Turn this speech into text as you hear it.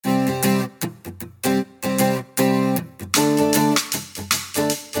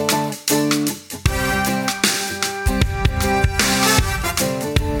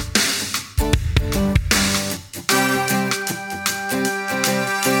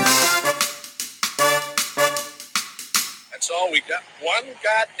got one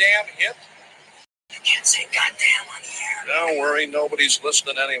goddamn hit. You can't say goddamn on the air. Don't worry, nobody's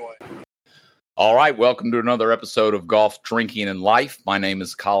listening anyway. All right, welcome to another episode of Golf, Drinking, and Life. My name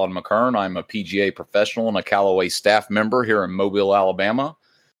is Colin McKern. I'm a PGA professional and a Callaway staff member here in Mobile, Alabama.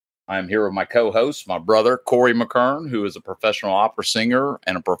 I'm here with my co-host, my brother, Corey McKern, who is a professional opera singer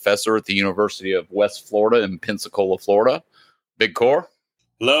and a professor at the University of West Florida in Pensacola, Florida. Big Cor.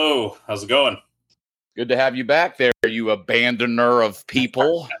 Hello, how's it going? Good to have you back there, you abandoner of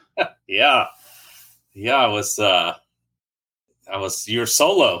people. Yeah, I was your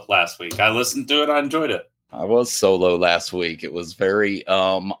solo last week. I listened to it. I enjoyed it. I was solo last week. It was very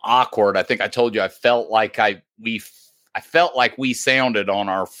awkward. I think I told you I felt like we sounded on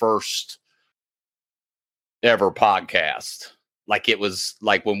our first ever podcast. Like it was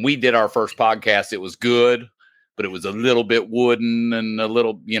like when we did our first podcast, it was good, but it was a little bit wooden and a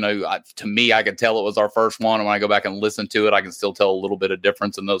little, to me, I could tell it was our first one. And when I go back and listen to it, I can still tell a little bit of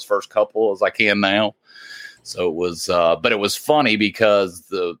difference in those first couple as I can now. So it was, but it was funny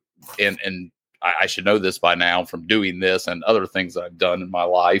because I should know this by now from doing this and other things I've done in my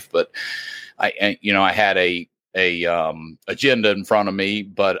life. But I had a agenda in front of me,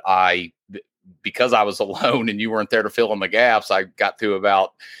 but because I was alone and you weren't there to fill in the gaps, I got through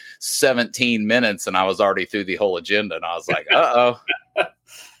about 17 minutes and I was already through the whole agenda. And I was like, uh-oh,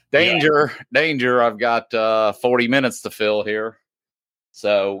 danger. I've got 40 minutes to fill here.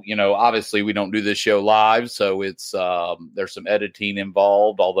 So, obviously we don't do this show live. So it's, there's some editing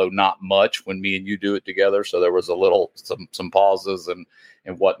involved, although not much when me and you do it together. So there was some pauses and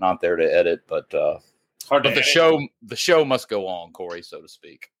whatnot there to edit, but the show must go on, Corey, so to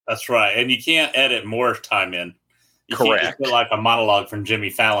speak. That's right. And you can't edit more time in. You Correct. Can't put like a monologue from Jimmy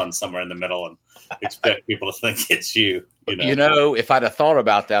Fallon somewhere in the middle and expect people to think it's you. If I'd have thought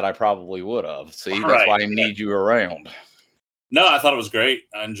about that, I probably would have. See, that's why I need you around. No, I thought it was great.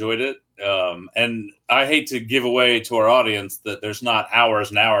 I enjoyed it. And I hate to give away to our audience that there's not hours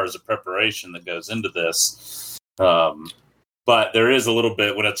and hours of preparation that goes into this. But there is a little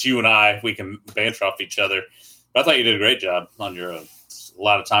bit when it's you and I, we can banter off each other. But I thought you did a great job on your own. It's a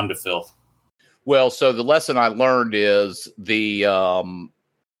lot of time to fill. Well, so the lesson I learned is the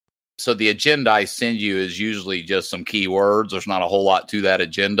agenda I send you is usually just some keywords. There's not a whole lot to that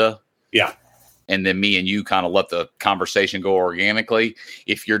agenda. Yeah. And then me and you kind of let the conversation go organically.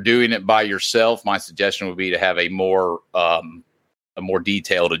 If you're doing it by yourself, my suggestion would be to have a more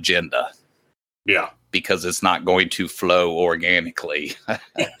detailed agenda. Yeah. Because it's not going to flow organically.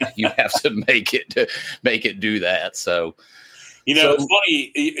 You have to make it do that. So, it's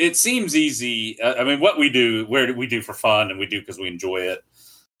funny. It seems easy. I mean, what we do, we do for fun and we do because we enjoy it.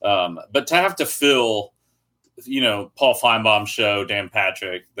 But to have to fill, Paul Feinbaum's show, Dan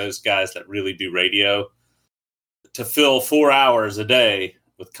Patrick, those guys that really do radio, to fill 4 hours a day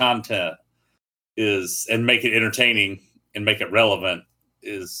with content and make it entertaining and make it relevant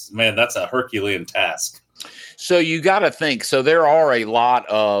that's a Herculean task. So you got to think. So there are a lot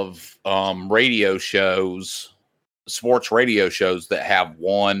of radio shows, sports radio shows that have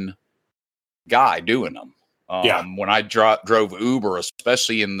one guy doing them. When I drove Uber,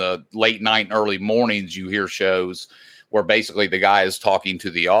 especially in the late night and early mornings, you hear shows where basically the guy is talking to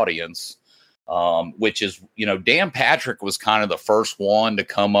the audience, which is, Dan Patrick was kind of the first one to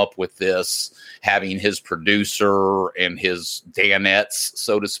come up with this, having his producer and his Danettes,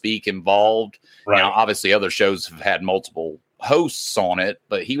 so to speak, involved. Right. Now, obviously other shows have had multiple hosts on it,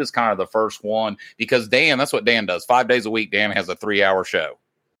 but he was kind of the first one because that's what Dan does. 5 days a week, Dan has a 3-hour show.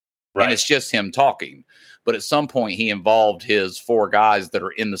 Right. And it's just him talking. But at some point he involved his 4 guys that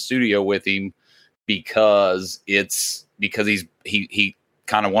are in the studio with him because he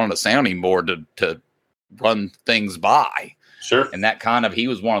kind of wanted a sounding board to run things by. Sure. And he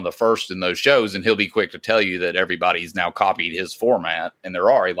was one of the first in those shows, and he'll be quick to tell you that everybody's now copied his format. And there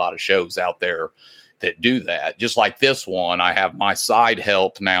are a lot of shows out there that do that. Just like this one, I have my side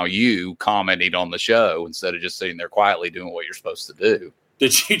help now, you commenting on the show instead of just sitting there quietly doing what you're supposed to do.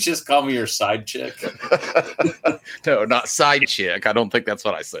 Did you just call me your side chick? No, not side chick. I don't think that's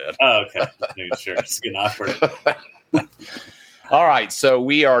what I said. Oh, okay. Sure. It's getting awkward. All right. So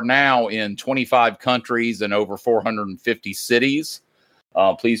we are now in 25 countries and over 450 cities.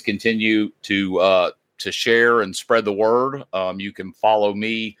 Please continue to share and spread the word. You can follow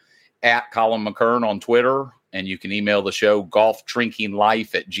me at Colin McKern on Twitter, and you can email the show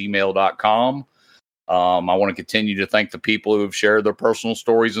golfdrinkinglife@gmail.com. I want to continue to thank the people who have shared their personal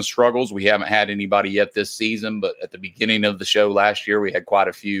stories and struggles. We haven't had anybody yet this season, but at the beginning of the show last year, we had quite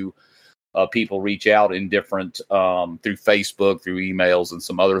a few people reach out in different through Facebook, through emails, and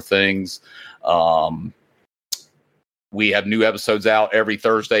some other things. We have new episodes out every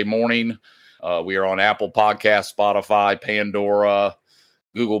Thursday morning. We are on Apple Podcasts, Spotify, Pandora,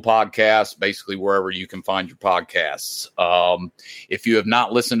 Google Podcasts, basically wherever you can find your podcasts. If you have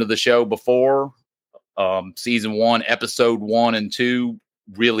not listened to the show before, season 1, episode 1 and 2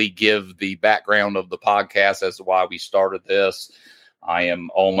 really give the background of the podcast as to why we started this. I am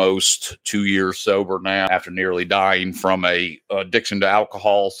almost 2 years sober now after nearly dying from a addiction to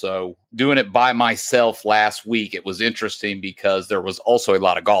alcohol. So doing it by myself last week, it was interesting because there was also a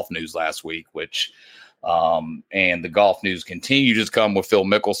lot of golf news last week, which and the golf news continues to come with Phil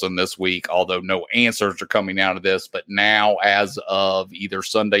Mickelson this week, although no answers are coming out of this. But now, as of either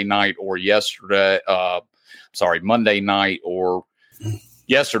Sunday night or Monday night or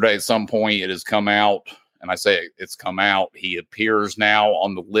yesterday at some point, it has come out. And I say it's come out. He appears now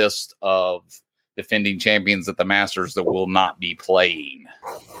on the list of defending champions at the Masters that will not be playing,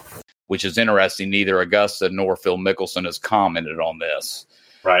 which is interesting. Neither Augusta nor Phil Mickelson has commented on this.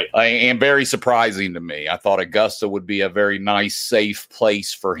 Right. And very surprising to me. I thought Augusta would be a very nice, safe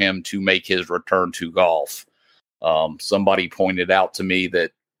place for him to make his return to golf. Somebody pointed out to me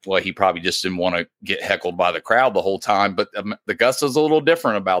that, well, he probably just didn't want to get heckled by the crowd the whole time. But Augusta's a little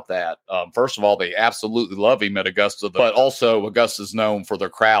different about that. First of all, they absolutely love him at Augusta. But also, Augusta's known for the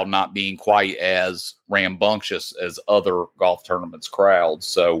crowd not being quite as rambunctious as other golf tournaments crowds.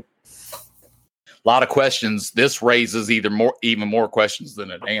 So a lot of questions. This raises even more questions than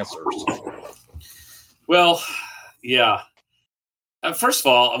it answers. Well, yeah. First of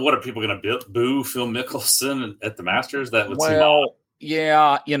all, what are people going to boo Phil Mickelson at the Masters? That would seem odd.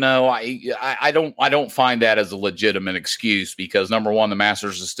 Yeah, I don't find that as a legitimate excuse because, number one, the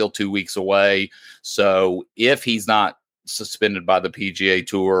Masters is still 2 weeks away. So if he's not suspended by the PGA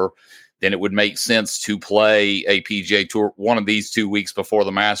Tour, then it would make sense to play a PGA Tour one of these 2 weeks before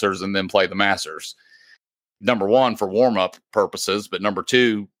the Masters and then play the Masters. Number one, for warm-up purposes, but number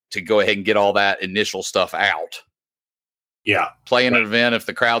two, to go ahead and get all that initial stuff out. Yeah. Play an event, if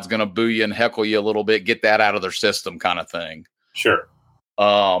the crowd's going to boo you and heckle you a little bit, get that out of their system kind of thing. Sure.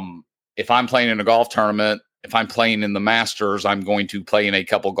 If I'm playing in a golf tournament, if I'm playing in the Masters, I'm going to play in a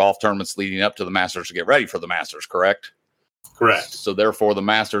couple golf tournaments leading up to the Masters to get ready for the Masters, correct? Correct. So therefore, the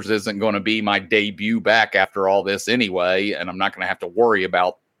Masters isn't going to be my debut back after all this anyway, and I'm not going to have to worry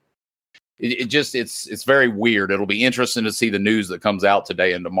about it. It's very weird. It'll be interesting to see the news that comes out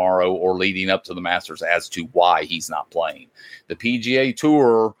today and tomorrow or leading up to the Masters as to why he's not playing. The PGA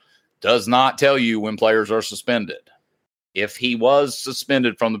Tour does not tell you when players are suspended. If he was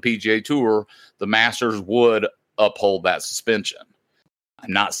suspended from the PGA Tour, the Masters would uphold that suspension.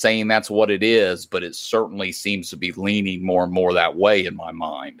 I'm not saying that's what it is, but it certainly seems to be leaning more and more that way in my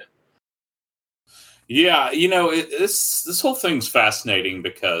mind. Yeah, this whole thing's fascinating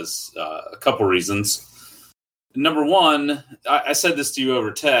because a couple reasons. Number one, I said this to you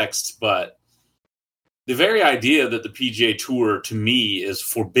over text, but the very idea that the PGA Tour, to me, is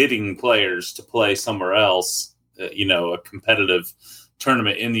forbidding players to play somewhere else, a competitive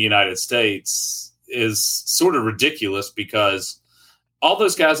tournament in the United States, is sort of ridiculous because all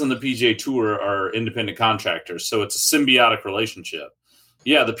those guys on the PGA Tour are independent contractors. So it's a symbiotic relationship.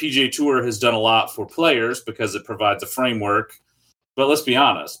 Yeah, the PGA Tour has done a lot for players because it provides a framework. But let's be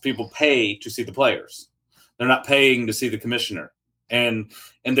honest, people pay to see the players. They're not paying to see the commissioner. And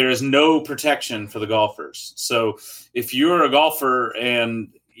there is no protection for the golfers. So if you're a golfer and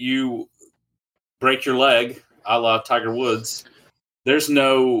you break your leg, a la Tiger Woods, there's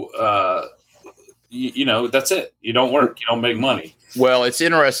no, that's it. You don't work. You don't make money. Well, it's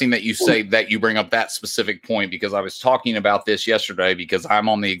interesting that you say that you bring up that specific point because I was talking about this yesterday because I'm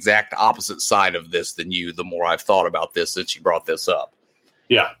on the exact opposite side of this than you, the more I've thought about this since you brought this up.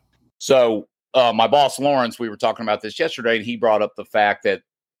 Yeah. So my boss, Lawrence, we were talking about this yesterday, and he brought up the fact that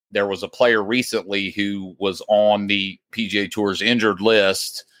there was a player recently who was on the PGA Tour's injured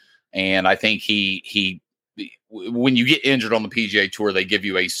list. And I think he when you get injured on the PGA Tour, they give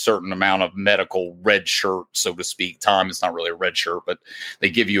you a certain amount of medical red shirt, so to speak, time. It's not really a red shirt, but they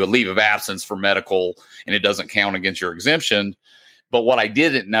give you a leave of absence for medical, and it doesn't count against your exemption. But what I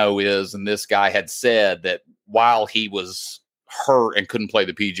didn't know is, and this guy had said that while he was hurt and couldn't play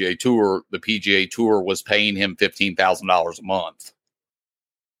the PGA Tour was paying him $15,000 a month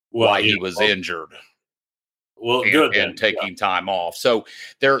while he was injured. Well, and taking time off. So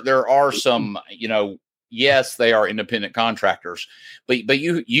there are some, yes, they are independent contractors, but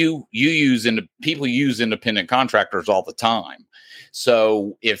you use people use independent contractors all the time.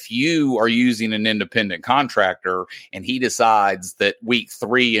 So if you are using an independent contractor and he decides that week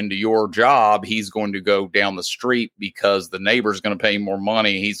 3 into your job, he's going to go down the street because the neighbor's going to pay more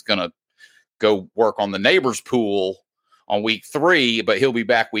money, he's going to go work on the neighbor's pool on week 3, but he'll be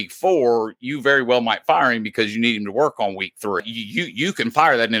back week 4, you very well might fire him because you need him to work on week 3. You can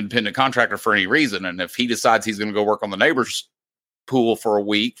fire that independent contractor for any reason. And if he decides he's going to go work on the neighbor's pool for a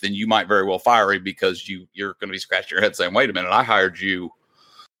week, then you might very well fire him because you're going to be scratching your head saying, wait a minute, I hired you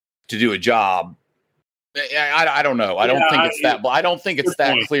to do a job. I don't know. I don't think it's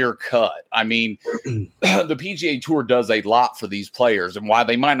that clear cut. I mean, the PGA Tour does a lot for these players, and why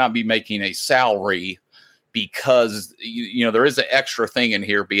they might not be making a salary, because you know there is an extra thing in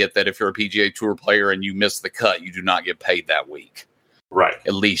here, be it that if you're a PGA Tour player and you miss the cut, you do not get paid that week. Right.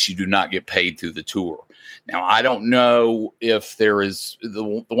 At least you do not get paid through the tour. Now, I don't know if there is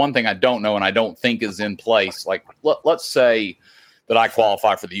the one thing I don't know and I don't think is in place. Like, let's say that I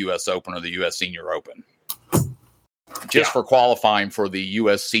qualify for the U.S. Open or the U.S. Senior Open. Just for qualifying for the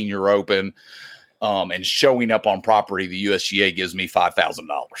U.S. Senior Open and showing up on property, the USGA gives me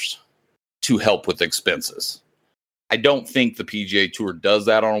 $5,000 to help with expenses. I don't think the PGA Tour does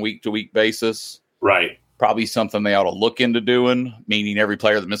that on a week-to-week basis. Right. Probably something they ought to look into doing, meaning every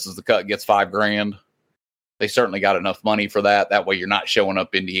player that misses the cut gets $5,000. They certainly got enough money for that. That way you're not showing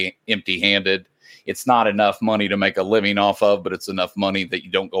up empty-handed. It's not enough money to make a living off of, but it's enough money that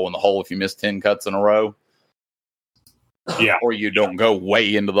you don't go in the hole if you miss 10 cuts in a row. Yeah. Or you don't go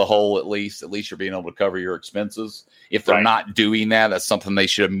way into the hole at least. At least you're being able to cover your expenses. If they're not doing that, that's something they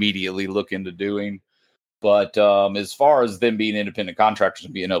should immediately look into doing. But as far as them being independent contractors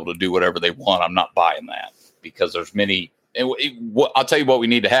and being able to do whatever they want, I'm not buying that, because there's many. I'll tell you what we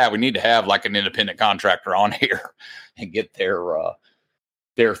need to have. We need to have like an independent contractor on here and get their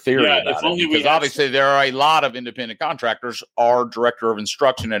theory about it. Because obviously there are a lot of independent contractors. Our director of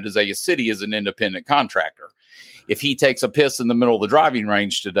instruction at Azalea City is an independent contractor. If he takes a piss in the middle of the driving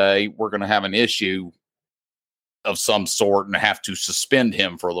range today, we're going to have an issue of some sort and have to suspend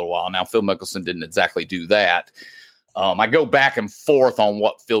him for a little while. Now, Phil Mickelson didn't exactly do that. I go back and forth on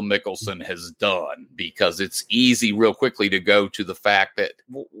what Phil Mickelson has done, because it's easy real quickly to go to the fact that,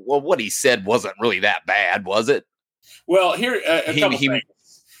 well, what he said wasn't really that bad, was it? Well, here, a couple things.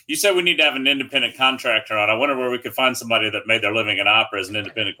 You said we need to have an independent contractor on. I wonder where we could find somebody that made their living in opera as an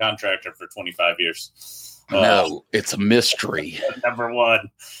independent contractor for 25 years. No, it's a mystery. Number one.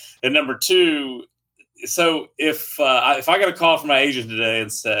 And number two, so if I got a call from my agent today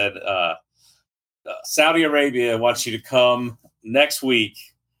and said, Saudi Arabia wants you to come next week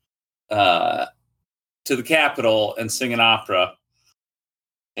to the capital and sing an opera,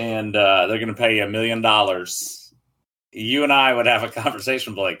 and they're going to pay you $1 million, you and I would have a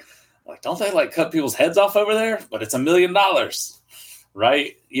conversation like, don't they like cut people's heads off over there? But it's $1 million,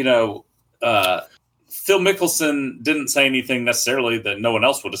 right? You know, Phil Mickelson didn't say anything necessarily that no one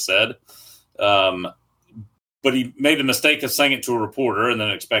else would have said. But he made a mistake of saying it to a reporter and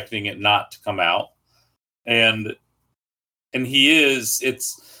then expecting it not to come out. And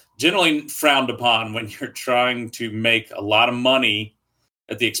it's generally frowned upon when you're trying to make a lot of money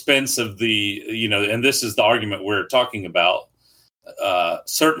at the expense of and this is the argument we're talking about.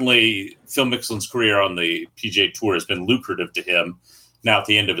 Certainly Phil Mickelson's career on the PGA Tour has been lucrative to him. Now at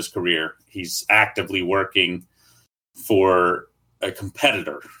the end of his career, he's actively working for a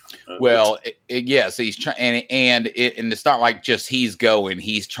competitor. Well, yes, he's trying, and it's not like just he's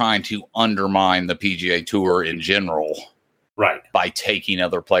trying to undermine the PGA Tour in general, right? By taking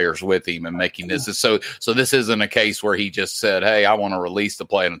other players with him and making this so this isn't a case where he just said, "Hey, I want to release to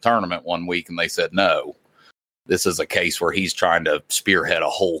play in a tournament one week," and they said no. This is a case where he's trying to spearhead a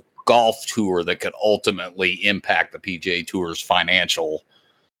whole golf tour that could ultimately impact the PGA Tour's financial,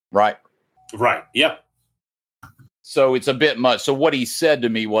 right? Right. Yep. So it's a bit much. So what he said to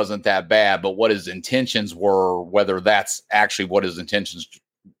me wasn't that bad, but what his intentions were, whether that's actually what his intentions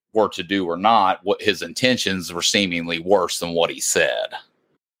were to do or not, what his intentions were seemingly worse than what he said.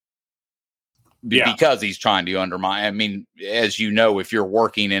 Because he's trying to undermine. I mean, as you know, if you're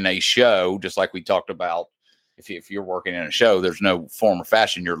working in a show, just like we talked about, if you're working in a show, there's no form or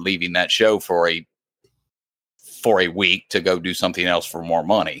fashion you're leaving that show for a week to go do something else for more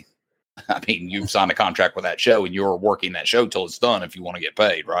money. I mean, you've signed a contract with that show and you're working that show till it's done if you want to get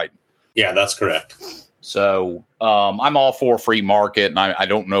paid, right? Yeah, that's correct. So I'm all for free market, and I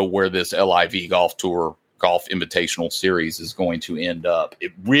don't know where this LIV Golf Tour Golf Invitational Series is going to end up.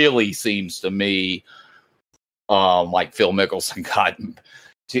 It really seems to me like Phil Mickelson got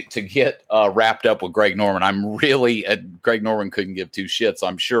to get wrapped up with Greg Norman. I'm really Greg Norman couldn't give two shits,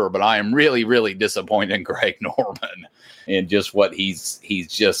 I'm sure, but I am really, really disappointed in Greg Norman and just what he's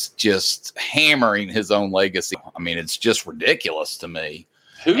just hammering his own legacy. I mean, it's just ridiculous to me.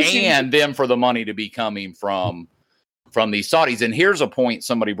 And then for the money to be coming from these Saudis. And here's a point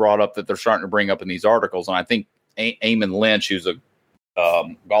somebody brought up that they're starting to bring up in these articles, and I think Eamon Lynch, who's a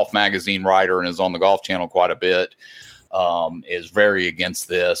golf magazine writer and is on the Golf Channel quite a bit, is very against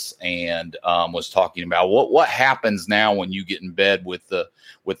this, and was talking about what happens now when you get in bed with the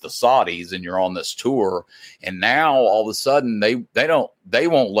Saudis and you're on this tour, and now all of a sudden they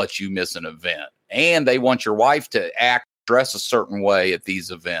won't let you miss an event, and they want your wife to dress a certain way at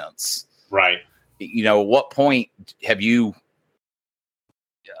these events. Right. You know, at what point have you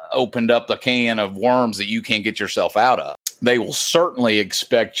opened up the can of worms that you can't get yourself out of? They will certainly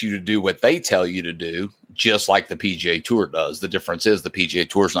expect you to do what they tell you to do, just like the PGA Tour does. The difference is the PGA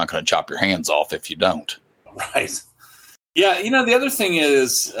Tour is not going to chop your hands off if you don't. Right. Yeah. You know, the other thing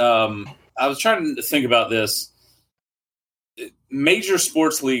is, I was trying to think about this. Major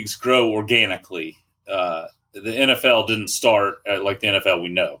sports leagues grow organically. The NFL didn't start like the NFL we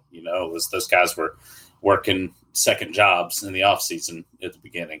know. You know, it was those guys were working second jobs in the off season at the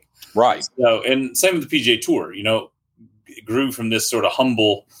beginning. Right. So, and same with the PGA Tour, you know, it grew from this sort of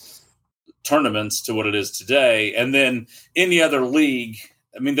humble tournaments to what it is today. And then any other league,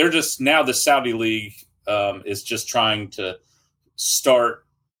 I mean, they're just now the Saudi league is just trying to start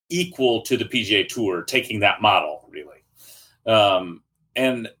equal to the PGA Tour, taking that model really.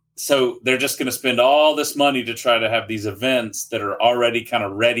 And so they're just going to spend all this money to try to have these events that are already kind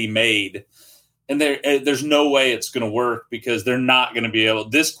of ready-made. And there's no way it's going to work because they're not going to be able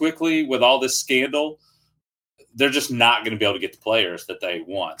this quickly with all this scandal. They're just not going to be able to get the players that they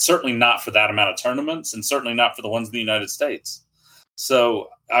want. Certainly not for that amount of tournaments, and certainly not for the ones in the United States. So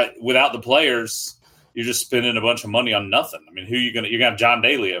without the players, you're just spending a bunch of money on nothing. I mean, you're going to have John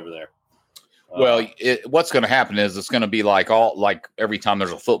Daly over there. Well, what's going to happen is it's going to be like every time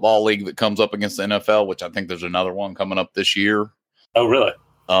there's a football league that comes up against the NFL, which I think there's another one coming up this year. Oh, really?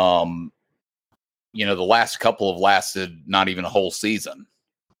 You know, the last couple have lasted not even a whole season.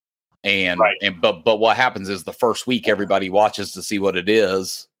 Right. But what happens is the first week everybody watches to see what it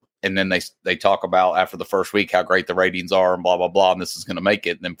is, and then they talk about after the first week how great the ratings are and blah blah blah, and this is going to make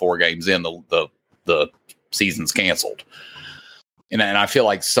it. And then 4 games in, the season's canceled. And I feel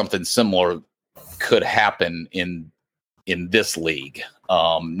like something similar could happen in this league.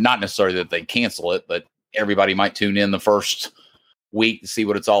 Not necessarily that they cancel it, but everybody might tune in the first week to see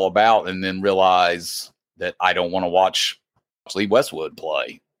what it's all about, and then realize that I don't want to watch Lee Westwood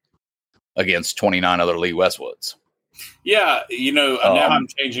play against 29 other Lee Westwoods. Yeah, you know, now I'm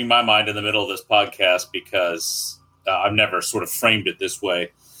changing my mind in the middle of this podcast because I've never sort of framed it this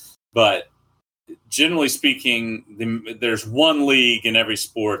way. But generally speaking, there's one league in every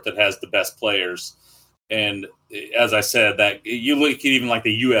sport that has the best players. And as I said, that you look at even like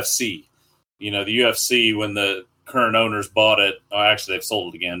the UFC. You know, the UFC, when the current owners bought it, actually they've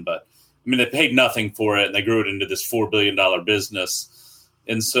sold it again, but I mean, they paid nothing for it and they grew it into this $4 billion business.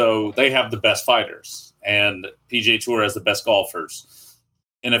 And so they have the best fighters, and PGA Tour has the best golfers.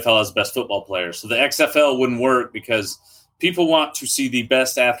 NFL has the best football players. So the XFL wouldn't work because people want to see the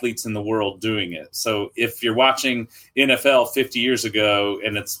best athletes in the world doing it. So if you're watching NFL 50 years ago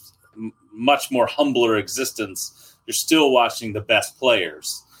and it's much more humbler existence, you're still watching the best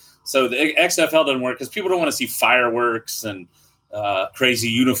players. So the XFL doesn't work because people don't want to see fireworks and crazy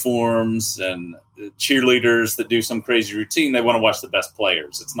uniforms and cheerleaders that do some crazy routine. They want to watch the best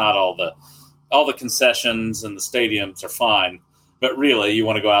players. It's not all the concessions and the stadiums are fine, but really you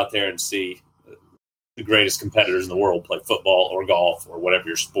want to go out there and see the greatest competitors in the world play football or golf or whatever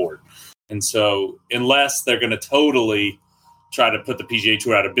your sport. And so unless they're going to totally try to put the PGA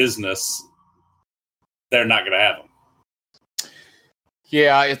Tour out of business, they're not going to have them.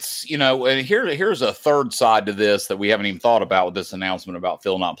 Yeah, it's, you know, and here's a third side to this that we haven't even thought about with this announcement about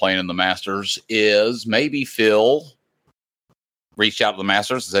Phil not playing in the Masters is maybe Phil reached out to the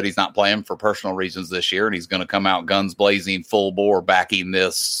Masters and said he's not playing for personal reasons this year, and he's going to come out guns blazing, full bore, backing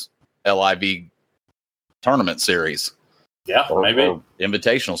this LIV tournament series. Yeah, maybe. Or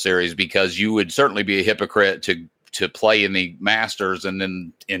invitational series, because you would certainly be a hypocrite to play in the Masters and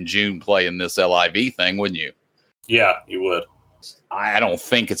then in June play in this LIV thing, wouldn't you? Yeah, you would. I don't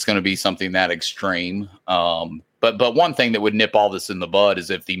think it's going to be something that extreme. But one thing that would nip all this in the bud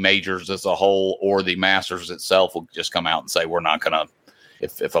is if the majors as a whole or the Masters itself will just come out and say, we're not going to,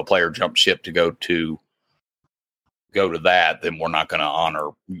 if a player jumps ship to go to that, then we're not going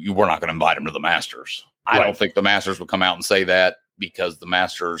to we're not going to invite him to the Masters. I don't think the Masters will come out and say that, because the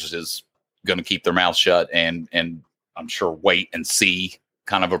Masters is going to keep their mouth shut and I'm sure wait and see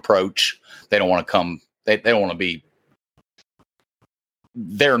kind of approach. They don't want to come. They don't want to be.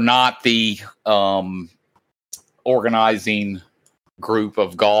 They're not the organizing group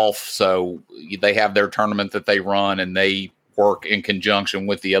of golf, so they have their tournament that they run, and they work in conjunction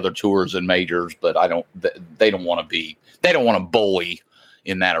with the other tours and majors, but they don't want to bully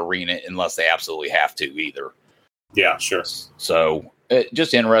in that arena unless they absolutely have to either. Yeah, sure. So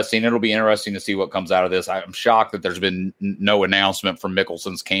just interesting. It'll be interesting to see what comes out of this. I'm shocked that there's been no announcement from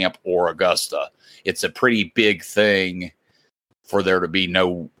Mickelson's camp or Augusta. It's a pretty big thing for there to be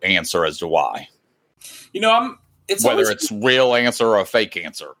no answer as to why. Whether it's real answer or a fake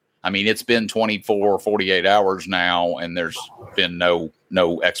answer. I mean, it's been 24, 48 hours now, and there's been no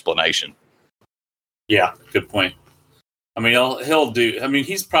explanation. Yeah, good point. I mean, he'll do. I mean,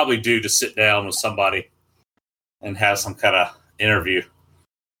 he's probably due to sit down with somebody and have some kind of interview.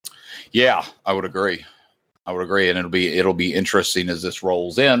 Yeah, I would agree, and it'll be interesting as this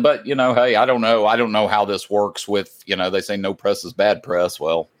rolls in. But hey, I don't know how this works with they say no press is bad press.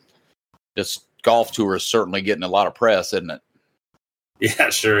 Well, this golf tour is certainly getting a lot of press, isn't it? Yeah,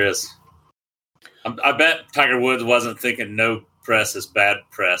 it sure is. I bet Tiger Woods wasn't thinking no press is bad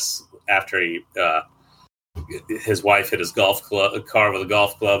press after his wife hit his car with a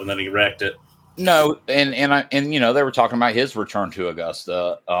golf club and then he wrecked it. No, and they were talking about his return to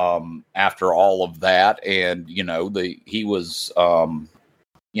Augusta after all of that, and he was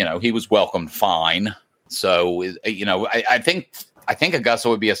welcomed fine. So I think Augusta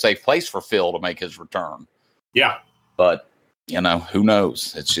would be a safe place for Phil to make his return. Yeah, but who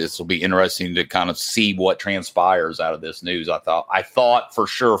knows? It'll be interesting to kind of see what transpires out of this news. I thought for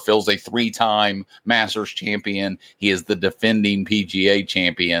sure Phil's a 3-time Masters champion. He is the defending PGA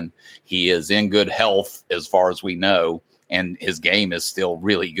champion. He is in good health as far as we know, and his game is still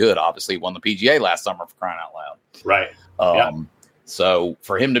really good. Obviously, won the PGA last summer, for crying out loud. Right. So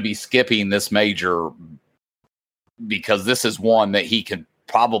for him to be skipping this major, because this is one that he could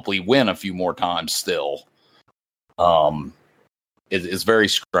probably win a few more times still, is very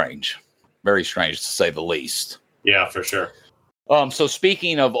strange to say the least. Yeah, for sure. So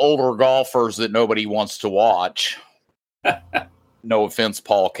speaking of older golfers that nobody wants to watch, no offense,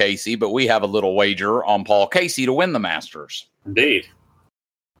 Paul Casey, but we have a little wager on Paul Casey to win the Masters. Indeed.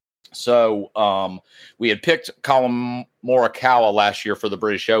 So we had picked Colin Morikawa last year for the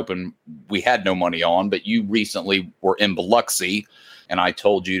British Open. We had no money on, but you recently were in Biloxi, and I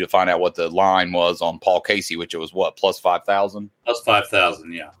told you to find out what the line was on Paul Casey, which it was what, plus 5,000? Plus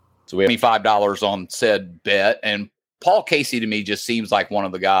 5,000, yeah. So we have $25 on said bet, and Paul Casey to me just seems like one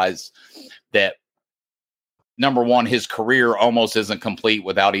of the guys that, number one, his career almost isn't complete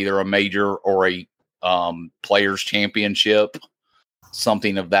without either a major or a Players Championship,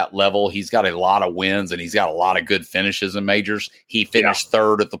 something of that level. He's got a lot of wins, and he's got a lot of good finishes in majors. He finished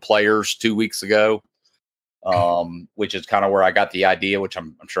third at the Players 2 weeks ago, which is kind of where I got the idea, which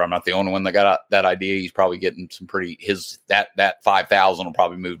I'm sure I'm not the only one that got that idea. He's probably getting some that 5,000 will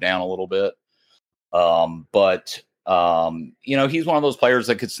probably move down a little bit. But he's one of those players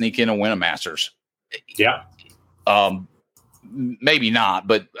that could sneak in and win a Masters. Yeah. Maybe not,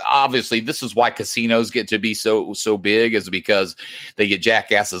 but obviously this is why casinos get to be so big, is because they get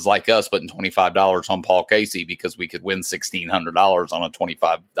jackasses like us putting $25 on Paul Casey because we could win $1,600 on a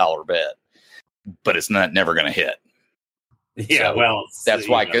 $25 bet, but it's never going to hit. Yeah, so well, that's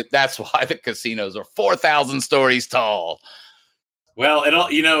why the casinos are 4,000 stories tall. Well, it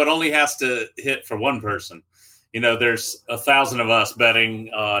only has to hit for one person. There's 1,000 of us betting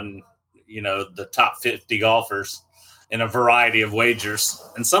on the top 50 golfers in a variety of wagers,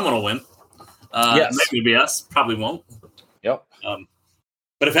 and someone will win. Yes. Maybe us, probably won't. Yep.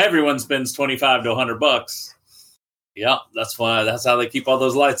 But if everyone spends $25 to $100, yeah, that's how they keep all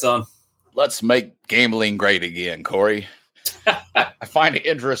those lights on. Let's make gambling great again, Corey. I find it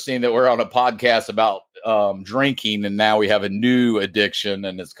interesting that we're on a podcast about drinking, and now we have a new addiction,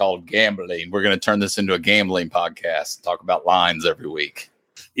 and it's called gambling. We're going to turn this into a gambling podcast, talk about lines every week.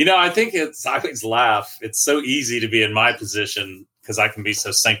 I think I always laugh. It's so easy to be in my position because I can be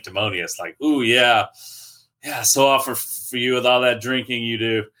so sanctimonious. Like, ooh, yeah, so offer for you with all that drinking you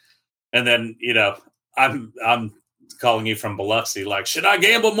do. And then, I'm calling you from Biloxi. Like, should I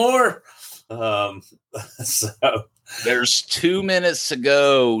gamble more? So there's 2 minutes to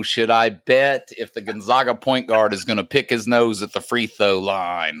go. Should I bet if the Gonzaga point guard is going to pick his nose at the free throw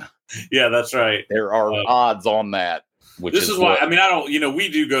line? Yeah, that's right. There are odds on that. This is why, I don't, we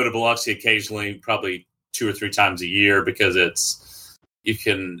do go to Biloxi occasionally, probably 2 or 3 times a year, because the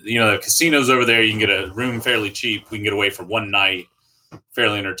casinos over there, you can get a room fairly cheap. We can get away for one night,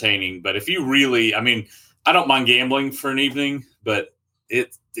 fairly entertaining. But if you really, I don't mind gambling for an evening, but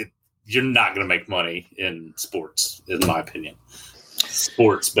you're not going to make money in sports, in my opinion.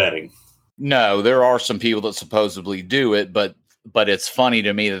 Sports betting. No, there are some people that supposedly do it, but but it's funny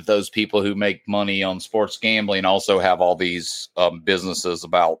to me that those people who make money on sports gambling also have all these businesses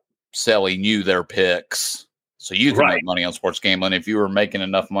about selling you their picks. So you can make money on sports gambling. If you were making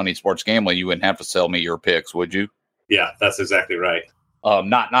enough money sports gambling, you wouldn't have to sell me your picks, would you? Yeah, that's exactly right.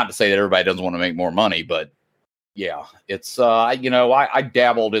 Not to say that everybody doesn't want to make more money, but yeah, it's I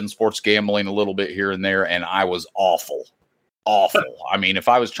dabbled in sports gambling a little bit here and there, and I was awful. I mean, if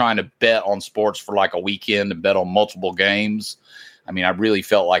I was trying to bet on sports for like a weekend and bet on multiple games, I mean, I really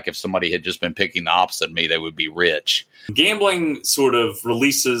felt like if somebody had just been picking the opposite of me, they would be rich. Gambling sort of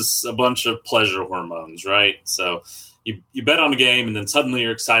releases a bunch of pleasure hormones, right? So you bet on a game and then suddenly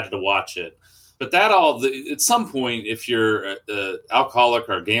you're excited to watch it. But at some point, if you're an alcoholic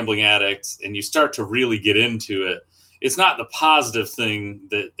or a gambling addict and you start to really get into it, it's not the positive thing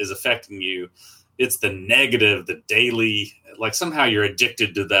that is affecting you. It's the negative, the daily, like somehow you're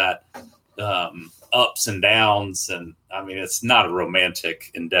addicted to that ups and downs. And I mean, it's not a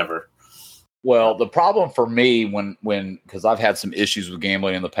romantic endeavor. Well, the problem for me because I've had some issues with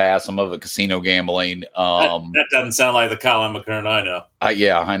gambling in the past, some of it casino gambling. That doesn't sound like the Colin McKern I know.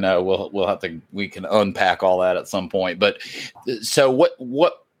 Yeah, I know. We can unpack all that at some point. But so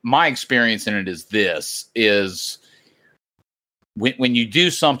what my experience in it is when you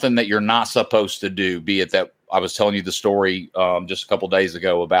do something that you're not supposed to do, be it that I was telling you the story just a couple of days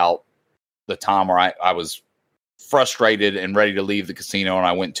ago about the time where I was frustrated and ready to leave the casino, and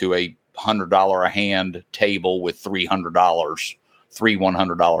I went to a $100 a hand table with three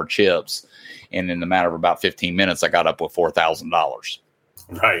 $100 chips, and in the matter of about 15 minutes, I got up with $4,000.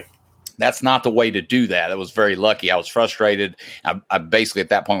 Right. That's not the way to do that. I was very lucky. I was frustrated. I basically at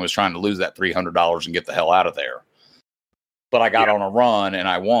that point was trying to lose that $300 and get the hell out of there. But I got on a run and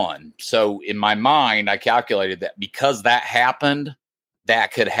I won. So in my mind, I calculated that because that happened,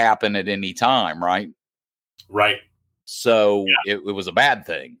 that could happen at any time, right? Right. So it was a bad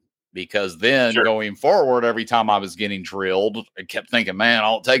thing, because then going forward, every time I was getting drilled, I kept thinking, man,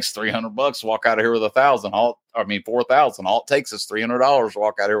 all it takes $300 to walk out of here with $4,000. All it takes is $300 to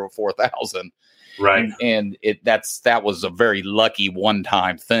walk out of here with $4,000. Right. And that was a very lucky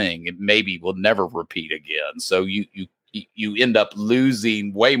one-time thing. It maybe will never repeat again. So you end up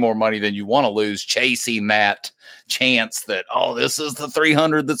losing way more money than you want to lose, chasing that chance that, this is the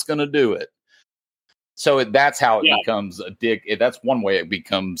 300 that's going to do it. So that's how it becomes addictive. That's one way it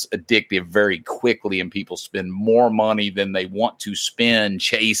becomes addictive very quickly, and people spend more money than they want to spend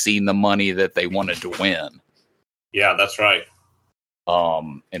chasing the money that they wanted to win. Yeah, that's right.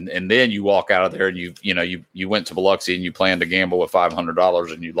 And then you walk out of there and you went to Biloxi and you planned to gamble with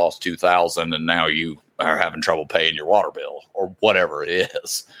 $500 and you lost $2,000, and now you are having trouble paying your water bill or whatever it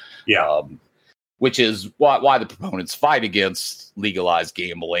is. Yeah. Which is why the proponents fight against legalized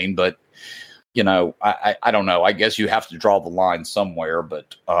gambling. But, I don't know. I guess you have to draw the line somewhere,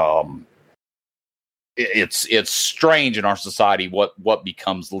 but it's strange in our society what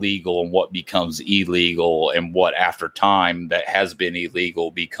becomes legal and what becomes illegal, and what after time that has been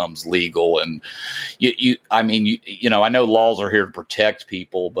illegal becomes legal. And I know laws are here to protect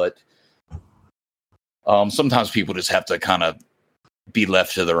people, but sometimes people just have to kind of be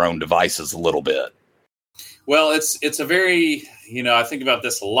left to their own devices a little bit. Well, it's a very, I think about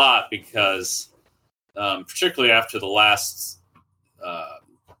this a lot because particularly after the last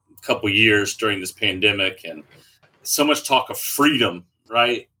couple years during this pandemic, and so much talk of freedom,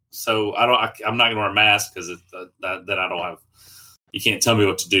 right? So I'm not going to wear a mask because that I don't have. You can't tell me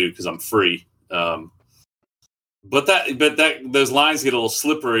what to do because I'm free. But those lines get a little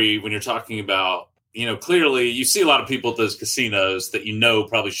slippery when you're talking about, clearly you see a lot of people at those casinos that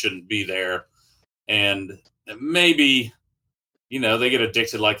probably shouldn't be there, and maybe they get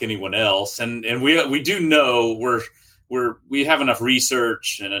addicted like anyone else, and we do know we have enough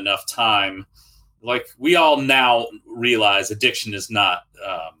research and enough time. Like, we all now realize addiction is not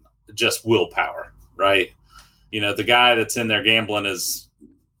just willpower, right? The guy that's in there gambling his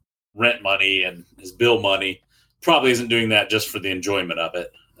rent money and his bill money probably isn't doing that just for the enjoyment of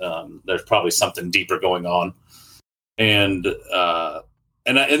it. There's probably something deeper going on. And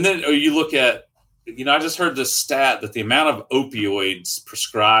then you look at, I just heard this stat that the amount of opioids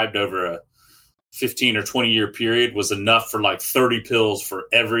prescribed over a 15 or 20 year period was enough for like 30 pills for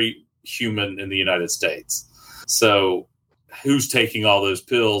every human in the United States. So who's taking all those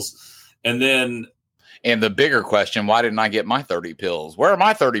pills? And the bigger question, why didn't I get my 30 pills? Where are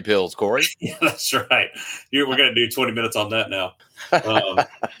my 30 pills, Corey? Yeah, that's right. We're going to do 20 minutes on that now. But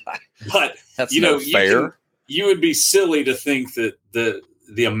that's fair. You would be silly to think that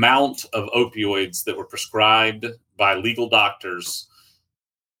the amount of opioids that were prescribed by legal doctors,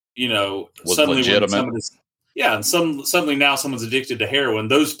 was suddenly legitimate. Yeah, and suddenly now someone's addicted to heroin.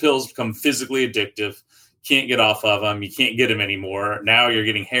 Those pills become physically addictive. Can't get off of them. You can't get them anymore. Now you're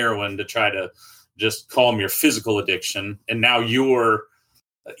getting heroin to try to just calm your physical addiction. And now you're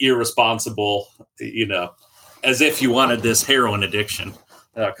irresponsible, as if you wanted this heroin addiction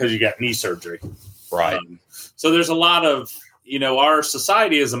because you got knee surgery. Right. So there's a lot of, our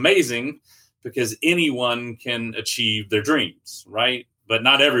society is amazing because anyone can achieve their dreams, right? But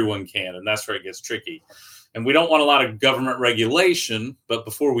not everyone can. And that's where it gets tricky. And we don't want a lot of government regulation. But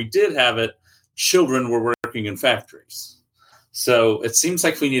before we did have it, children were working in factories. So it seems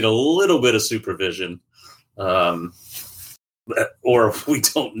like we need a little bit of supervision, or we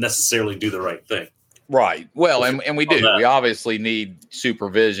don't necessarily do the right thing. Right. Well, and we do. We obviously need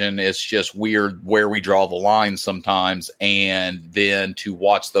supervision. It's just weird where we draw the line sometimes, and then to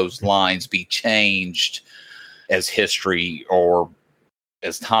watch those lines be changed as history or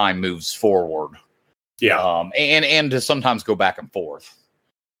as time moves forward. Yeah. And to sometimes go back and forth.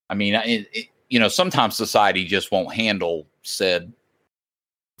 I mean, sometimes society just won't handle said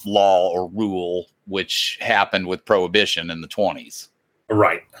law or rule, which happened with prohibition in the 20s.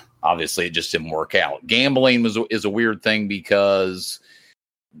 Right. Obviously, it just didn't work out. Gambling is a weird thing because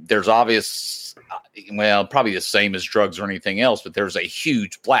there's probably the same as drugs or anything else, but there's a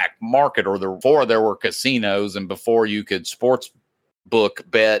huge black market, before there were casinos and before you could sports book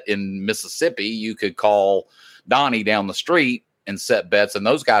bet in Mississippi, you could call Donnie down the street and set bets. And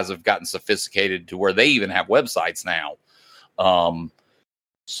those guys have gotten sophisticated to where they even have websites now.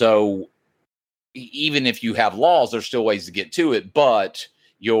 So even if you have laws, there's still ways to get to it, but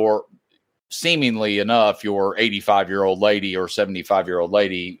your 85-year-old lady or 75-year-old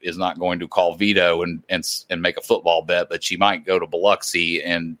lady is not going to call Vito and make a football bet, but she might go to Biloxi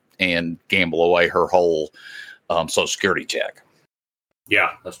and gamble away her whole Social Security check.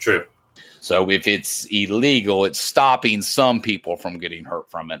 Yeah, that's true. So if it's illegal, it's stopping some people from getting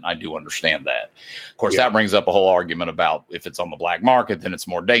hurt from it. And I do understand that. Of course, that brings up a whole argument about if it's on the black market, then it's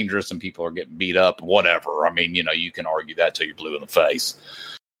more dangerous and people are getting beat up, whatever. I mean, you can argue that till you're blue in the face.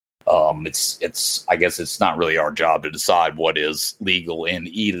 I guess it's not really our job to decide what is legal and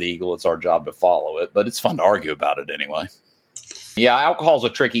illegal. It's our job to follow it, but it's fun to argue about it anyway. Yeah, alcohol is a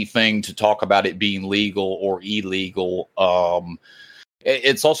tricky thing to talk about it being legal or illegal.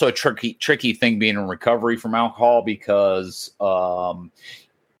 It's also a tricky thing being in recovery from alcohol because when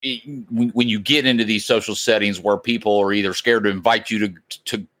you get into these social settings where people are either scared to invite you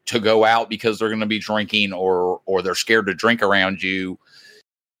to go out because they're going to be drinking or they're scared to drink around you,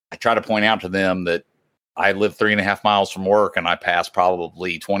 I try to point out to them that I live 3.5 miles from work and I pass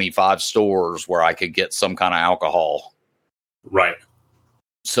probably 25 stores where I could get some kind of alcohol. Right.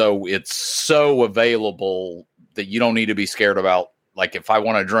 So it's so available that you don't need to be scared about. Like, if I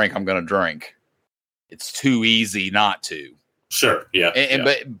want to drink, I'm going to drink. It's too easy not to. Sure. Yeah.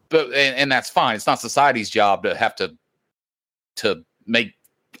 And that's fine. It's not society's job to have to make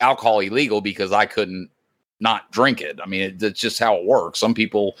alcohol illegal because I couldn't not drink it. I mean, it's just how it works. Some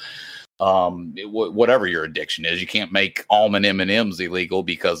people, whatever your addiction is, you can't make almond M&Ms illegal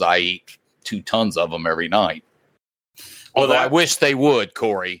because I eat 2 tons of them every night. Although I wish they would,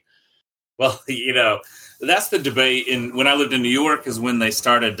 Corey. Well, that's the debate. When I lived in New York is when they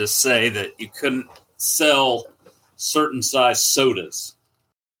started to say that you couldn't sell certain size sodas.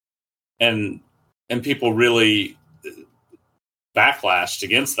 And people really backlashed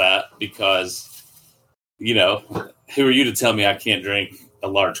against that because, who are you to tell me I can't drink a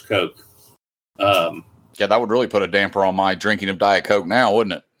large Coke? Yeah, that would really put a damper on my drinking of Diet Coke now,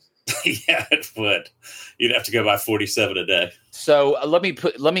 wouldn't it? Yeah, it would. You'd have to go by 47 a day. So let me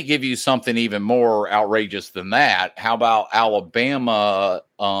give you something even more outrageous than that. How about Alabama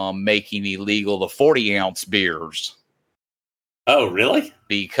making illegal the 40-ounce beers? Oh, really?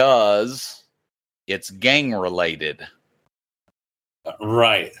 Because it's gang related.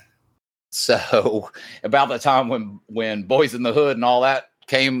 Right. So about the time when Boys in the Hood and all that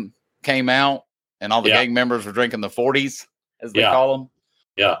came out and all the gang members were drinking the 40s, as they call them.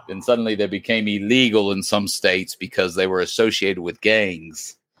 Yeah. And suddenly they became illegal in some states because they were associated with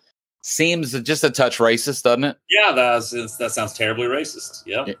gangs. Seems just a touch racist, doesn't it? Yeah, that sounds terribly racist.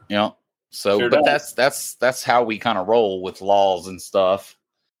 Yeah. Yeah. So, sure but does. that's how we kind of roll with laws and stuff.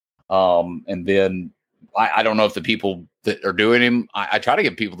 And then I don't know if the people that are doing them, I try to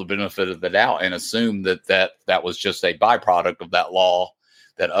give people the benefit of the doubt and assume that was just a byproduct of that law.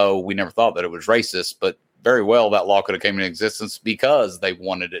 That we never thought that it was racist, but very well that law could have came into existence because they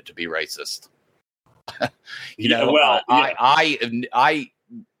wanted it to be racist.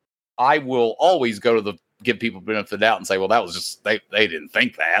 I will always go to give people benefit of the doubt and say, well, that was just, they didn't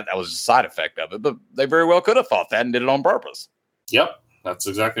think that. That was just a side effect of it. But they very well could have thought that and did it on purpose. Yep, that's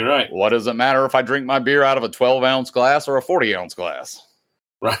exactly right. What does it matter if I drink my beer out of a 12-ounce glass or a 40-ounce glass?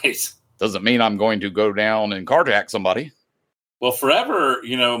 Right. Doesn't mean I'm going to go down and carjack somebody. Well, forever,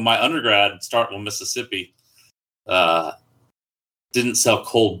 my undergrad at Starkville, Mississippi, didn't sell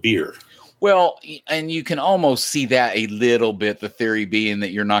cold beer. Well, and you can almost see that a little bit, the theory being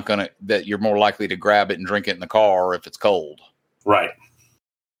that that you're more likely to grab it and drink it in the car if it's cold. Right.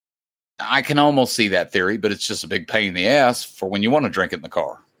 I can almost see that theory, but it's just a big pain in the ass for when you want to drink it in the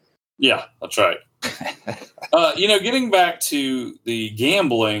car. Yeah, that's right. Getting back to the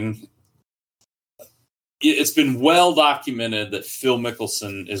gambling, it's been well documented that Phil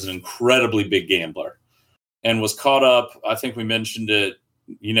Mickelson is an incredibly big gambler and was caught up. I think we mentioned it,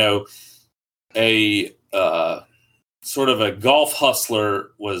 a sort of a golf hustler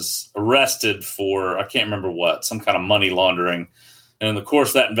was arrested for, I can't remember what, some kind of money laundering. And in the course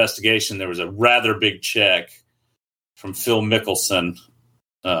of that investigation, there was a rather big check from Phil Mickelson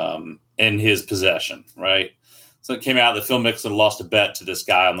in his possession, right? So it came out that Phil Mickelson lost a bet to this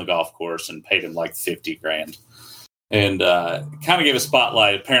guy on the golf course and paid him like $50,000. And kind of gave a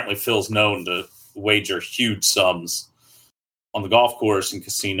spotlight. Apparently, Phil's known to wager huge sums on the golf course and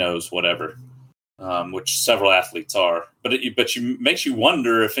casinos, whatever, which several athletes are. But it makes you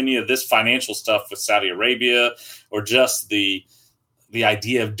wonder if any of this financial stuff with Saudi Arabia or just the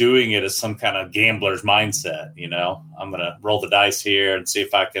idea of doing it as some kind of gambler's mindset. I'm going to roll the dice here and see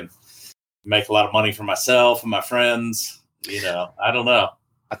if I can make a lot of money for myself and my friends. I don't know.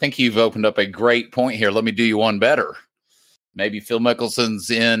 I think you've opened up a great point here. Let me do you one better. Maybe Phil Mickelson's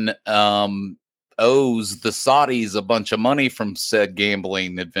owes the Saudis a bunch of money from said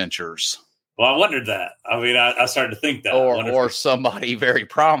gambling adventures. Well, I wondered that. I mean, I started to think that. Or somebody very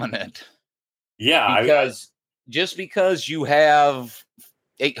prominent. Yeah. Because just because you have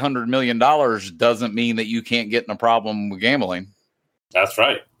 $800 million doesn't mean that you can't get in a problem with gambling. That's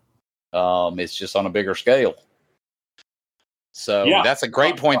right. It's just on a bigger scale. So that's a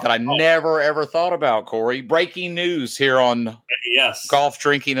great point that I never, ever thought about, Corey. Breaking news here on Golf,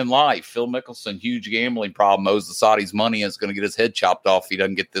 Drinking, and Life. Phil Mickelson, huge gambling problem, owes the Saudis money and is going to get his head chopped off if he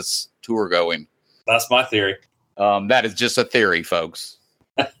doesn't get this tour going. That's my theory. That is just a theory, folks.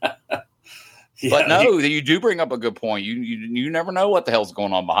 But no, you do bring up a good point. You never know what the hell's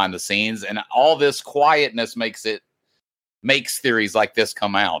going on behind the scenes, and all this quietness makes theories like this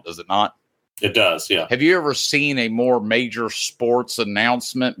come out, does it not? It does, yeah. Have you ever seen a more major sports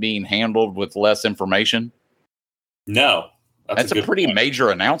announcement being handled with less information? No. That's a pretty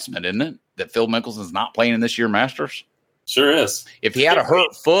major announcement, isn't it? That Phil Mickelson's not playing in this year's Masters? Sure is. If he had a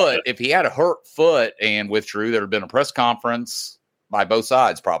hurt foot and withdrew, there would have been a press conference by both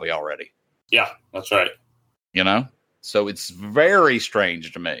sides probably already. Yeah, that's right. So it's very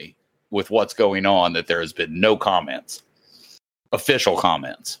strange to me with what's going on that there has been no comments, official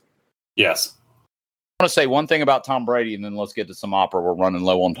comments. Yes. I want to say one thing about Tom Brady, and then let's get to some opera. We're running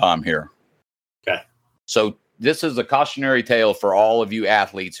low on time here. Okay. So this is a cautionary tale for all of you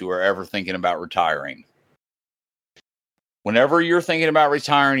athletes who are ever thinking about retiring. Whenever you're thinking about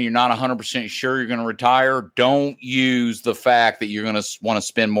retiring, you're not 100% sure you're going to retire, don't use the fact that you're going to want to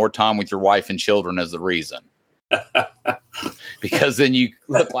spend more time with your wife and children as the reason. Because then you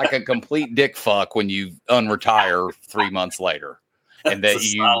look like a complete dick fuck when you unretire 3 months later and that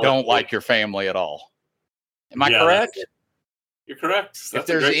you don't like your family at all. Am I correct? You're correct. If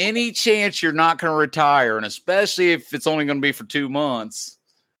there's any chance you're not going to retire, and especially if it's only going to be for 2 months,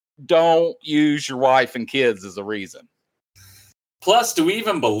 don't use your wife and kids as a reason. Plus, do we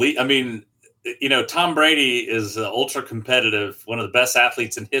even believe? I mean, Tom Brady is ultra competitive, one of the best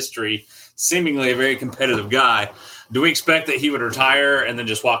athletes in history, seemingly a very competitive guy. Do we expect that he would retire and then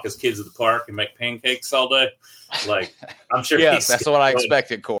just walk his kids to the park and make pancakes all day? Like, I'm sure. Yes, that's what I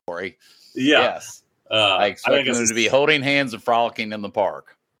expected, Corey. Yeah. Yes. I expected him to be holding hands and frolicking in the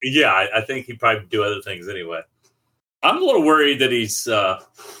park. Yeah, I think he'd probably do other things anyway. I'm a little worried that he's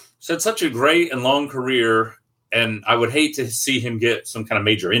had such a great and long career, and I would hate to see him get some kind of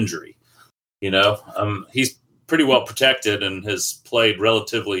major injury. He's pretty well protected and has played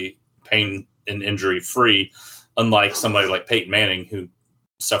relatively pain and injury free, unlike somebody like Peyton Manning, who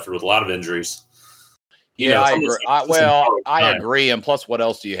suffered with a lot of injuries. Yeah, I agree. I agree. And plus, what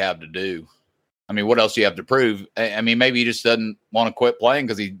else do you have to do? I mean, what else do you have to prove? I mean, maybe he just doesn't want to quit playing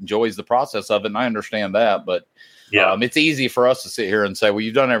because he enjoys the process of it. And I understand that. But it's easy for us to sit here and say, well,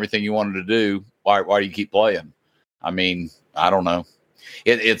 you've done everything you wanted to do. Why do you keep playing? I mean, I don't know.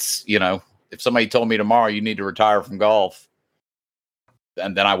 It's if somebody told me tomorrow you need to retire from golf,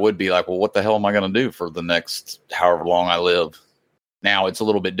 then I would be like, well, what the hell am I going to do for the next however long I live? Now it's a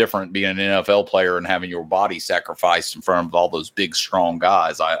little bit different being an NFL player and having your body sacrificed in front of all those big, strong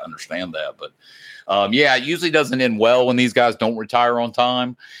guys. I understand that, but it usually doesn't end well when these guys don't retire on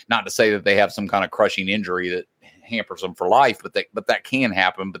time. Not to say that they have some kind of crushing injury that hampers them for life, but that can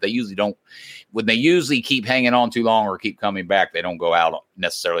happen. But they usually don't. When they usually keep hanging on too long or keep coming back, they don't go out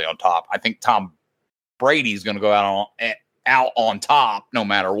necessarily on top. I think Tom Brady's going to go out on top no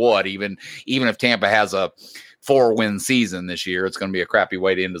matter what. Even if Tampa has a 4-win season this year, it's going to be a crappy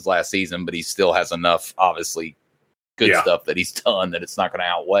way to end his last season, but he still has enough, obviously, good stuff that he's done that it's not going to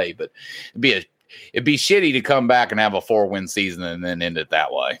outweigh. But it'd be shitty to come back and have a 4-win season and then end it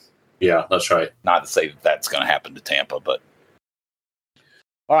that way. Yeah, that's right. Not to say that that's going to happen to Tampa, but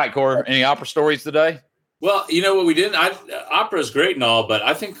all right, Corey, any opera stories today? Well, you know what we didn't. Opera is great and all, but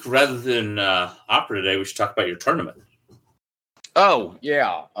I think rather than opera today, we should talk about your tournament. Oh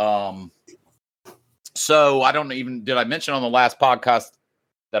yeah. So I don't even, did I mention on the last podcast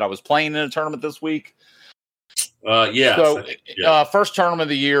that I was playing in a tournament this week? Yeah. So first tournament of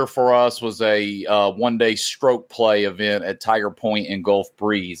the year for us was a 1-day stroke play event at Tiger Point in Gulf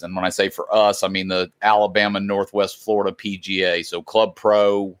Breeze. And when I say for us, I mean the Alabama Northwest Florida PGA. So Club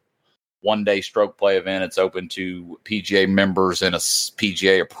Pro 1-day stroke play event. It's open to PGA members and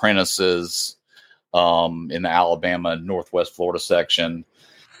PGA apprentices in the Alabama Northwest Florida section.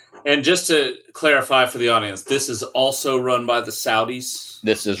 And just to clarify for the audience, this is also run by the Saudis?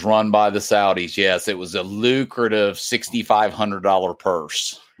 This is run by the Saudis, yes. It was a lucrative $6,500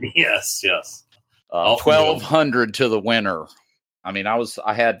 purse. Yes. $1,200 to the winner. I mean,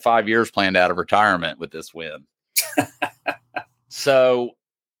 I had 5 years planned out of retirement with this win. So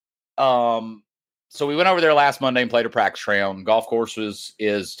we went over there last Monday and played a practice round. Golf course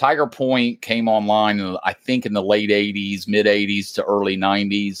is Tiger Point came online, I think, in the late 80s, mid 80s to early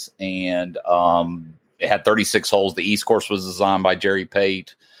 90s. And it had 36 holes. The East course was designed by Jerry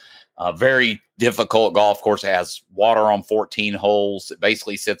Pate. Very difficult golf course. It has water on 14 holes. It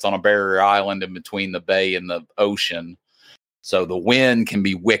basically sits on a barrier island in between the bay and the ocean. So the wind can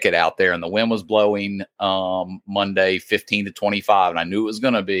be wicked out there. And the wind was blowing Monday 15 to 25. And I knew it was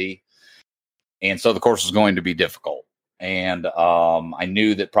going to be. And so the course was going to be difficult. And I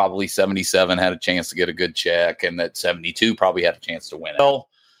knew that probably 77 had a chance to get a good check and that 72 probably had a chance to win it.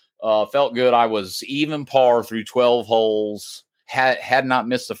 Well, felt good. I was even par through 12 holes, had not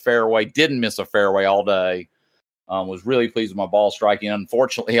missed a fairway, didn't miss a fairway all day. Was really pleased with my ball striking.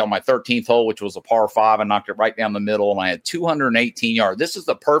 Unfortunately, on my 13th hole, which was a par 5, I knocked it right down the middle, and I had 218 yards. This is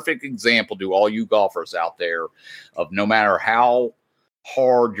the perfect example to all you golfers out there of no matter how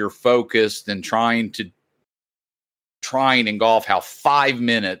hard you're focused and trying in golf, how 5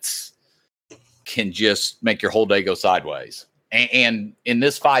 minutes can just make your whole day go sideways. And in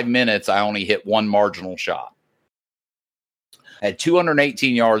this 5 minutes, I only hit one marginal shot. I had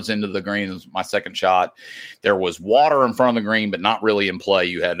 218 yards into the green was my second shot. There was water in front of the green, but not really in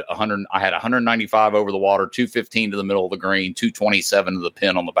play. I had 195 over the water, 215 to the middle of the green, 227 to the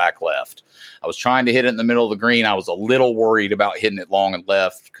pin on the back left. I was trying to hit it in the middle of the green. I was a little worried about hitting it long and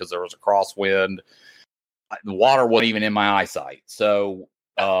left because there was a crosswind. The water wasn't even in my eyesight. So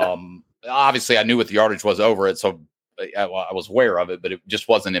obviously I knew what the yardage was over it. So I was aware of it, but it just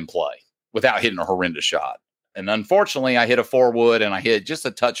wasn't in play without hitting a horrendous shot. And unfortunately, I hit a 4-wood and I hit just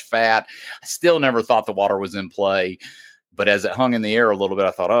a touch fat. I still never thought the water was in play. But as it hung in the air a little bit,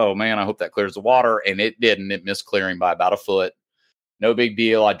 I thought, oh, man, I hope that clears the water. And it didn't. It missed clearing by about a foot. No big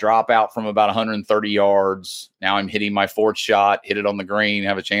deal. I drop out from about 130 yards. Now I'm hitting my fourth shot, hit it on the green,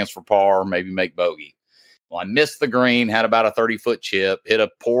 have a chance for par, maybe make bogey. Well, I missed the green, had about a 30-foot chip, hit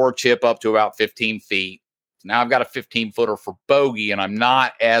a poor chip up to about 15 feet. Now I've got a 15-footer for bogey, and I'm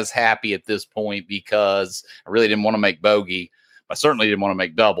not as happy at this point because I really didn't want to make bogey. I certainly didn't want to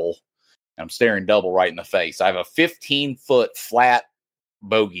make double. And I'm staring double right in the face. I have a 15-foot flat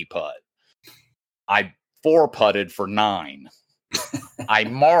bogey putt. I 4-putted for 9. I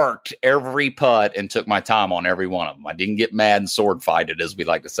marked every putt and took my time on every one of them. I didn't get mad and sword fighted, as we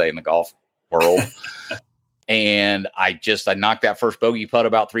like to say in the golf world. And I knocked that first bogey putt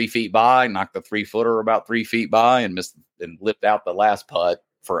about 3 feet by, knocked the 3-footer about 3 feet by, and missed and lipped out the last putt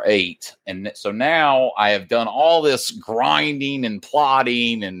for 8. And so now I have done all this grinding and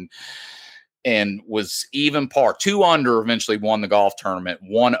plotting and was even par. 2 under eventually won the golf tournament.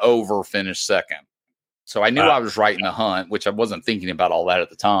 1 over finished second. So I knew I was right in the hunt, which I wasn't thinking about all that at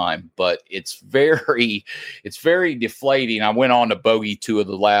the time, but it's very deflating. I went on to bogey 2 of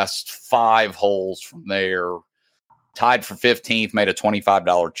the last 5 holes from there, tied for 15th, made a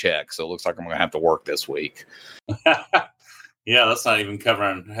 $25 check. So it looks like I'm going to have to work this week. Yeah, that's not even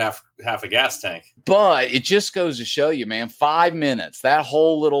covering half a gas tank. But it just goes to show you, man, 5 minutes, that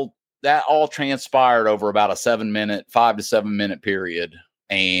all transpired over about a 5 to 7 minute period.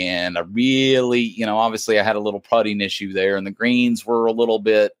 And I really, obviously I had a little putting issue there, and the greens were a little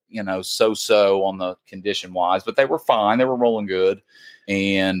bit, so-so on the condition wise, but they were fine. They were rolling good.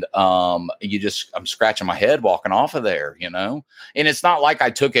 And I'm scratching my head walking off of there, and it's not like I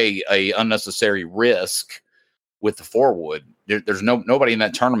took a unnecessary risk with the 4-wood. There's nobody in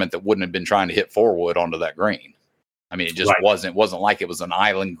that tournament that wouldn't have been trying to hit 4-wood onto that green. I mean, it just wasn't like it was an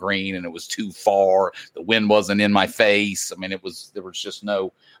island green and it was too far. The wind wasn't in my face. I mean, there was just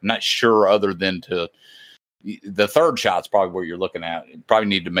I'm not sure other than the third shot's probably where you're looking at. You probably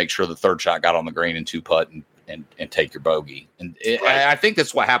need to make sure the third shot got on the green and 2-putt and take your bogey. And I think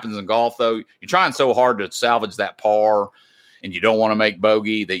that's what happens in golf, though. You're trying so hard to salvage that par and you don't want to make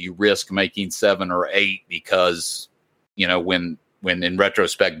bogey that you risk making 7 or 8 because, when in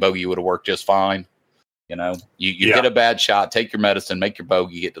retrospect, bogey would have worked just fine. You hit a bad shot, take your medicine, make your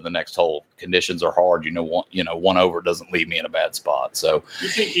bogey, get to the next hole. Conditions are hard. One over doesn't leave me in a bad spot. So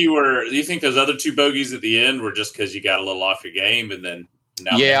do you think those other 2 bogeys at the end were just because you got a little off your game and then?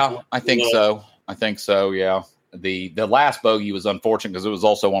 I think so. Yeah. The last bogey was unfortunate because it was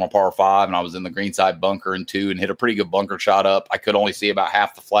also on a par 5 and I was in the greenside bunker in 2 and hit a pretty good bunker shot up. I could only see about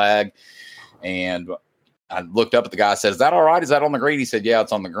half the flag. And I looked up at the guy, said, "Is that all right? Is that on the green?" He said, "Yeah,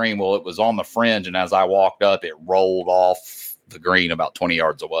 it's on the green." Well, it was on the fringe. And as I walked up, it rolled off the green about 20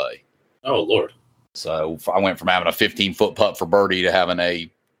 yards away. Oh, Lord. So I went from having a 15-foot putt for birdie to having a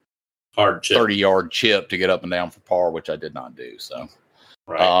hard 30-yard chip to get up and down for par, which I did not do. So,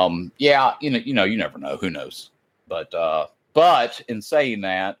 right. You never know. Who knows? But in saying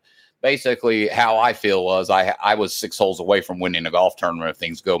that, basically how I feel was I was 6 holes away from winning a golf tournament if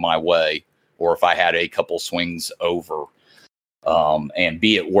things go my way, or if I had a couple swings over, and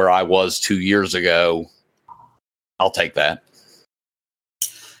be it where I was 2 years ago, I'll take that.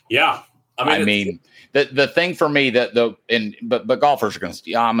 Yeah. I mean the thing for me but golfers are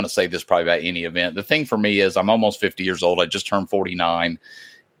I'm going to say this probably about any event. The thing for me is I'm almost 50 years old. I just turned 49.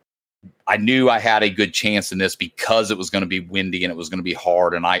 I knew I had a good chance in this because it was going to be windy and it was going to be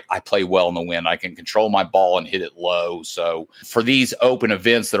hard. And I play well in the wind. I can control my ball and hit it low. So for these open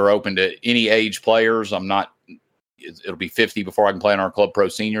events that are open to any age players, it'll be 50 before I can play in our Club Pro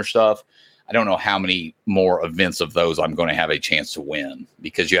Senior stuff. I don't know how many more events of those I'm going to have a chance to win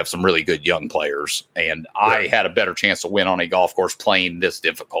because you have some really good young players. And I had a better chance to win on a golf course playing this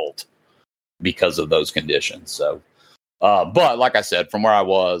difficult because of those conditions. So, but like I said, from where I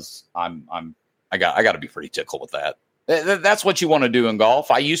was, I got to be pretty tickled with that. That's what you want to do in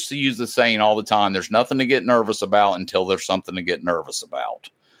golf. I used to use the saying all the time: "There's nothing to get nervous about until there's something to get nervous about."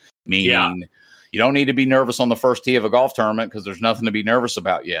 Meaning, you don't need to be nervous on the first tee of a golf tournament because there's nothing to be nervous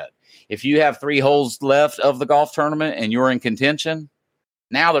about yet. If you have 3 holes left of the golf tournament and you're in contention,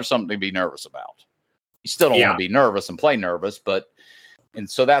 now there's something to be nervous about. You still don't want to be nervous and play nervous, and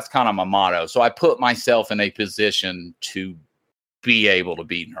so that's kind of my motto. So I put myself in a position to be able to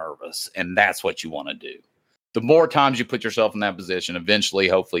be nervous, and that's what you want to do. The more times you put yourself in that position, eventually,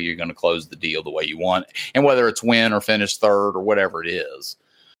 hopefully, you're going to close the deal the way you want. And whether it's win or finish third or whatever it is,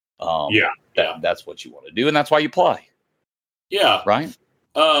 that's what you want to do, and that's why you play. Yeah. Right?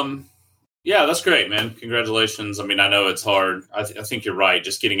 Yeah, that's great, man. Congratulations. I mean, I know it's hard. I think you're right.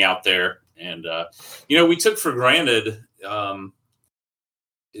 Just getting out there. And, we took for granted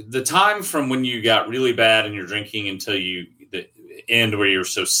the time from when you got really bad and you're drinking until the end where you're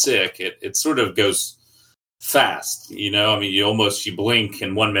so sick. It sort of goes fast. I mean, you blink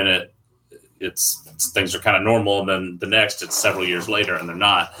and 1 minute things are kind of normal. And then the next it's several years later and they're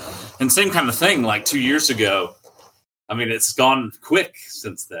not. And same kind of thing, like 2 years ago. I mean, it's gone quick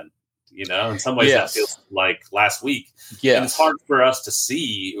since then. In some ways that feels like last week. Yes. And it's hard for us to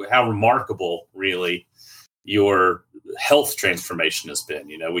see how remarkable really your health transformation has been.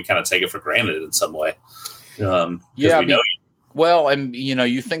 We kind of take it for granted in some way. Well, and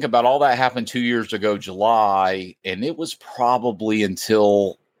you think about all that happened 2 years ago, July, and it was probably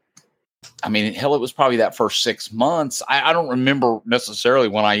until, it was probably that first 6 months. I don't remember necessarily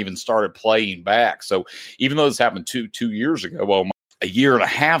when I even started playing back. So even though this happened 2 years ago, well, a year and a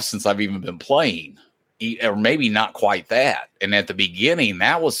half since I've even been playing, or maybe not quite that. And at the beginning,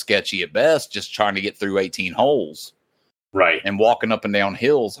 that was sketchy at best, just trying to get through 18 holes. Right. And walking up and down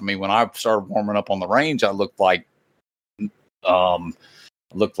hills. I mean, when I started warming up on the range, I looked like what's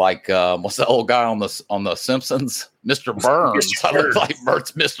the old guy on the Simpsons? Mr. Burns. I looked like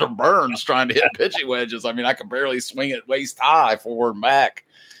Mr. Burns trying to hit pitching wedges. I mean, I could barely swing it waist high forward and back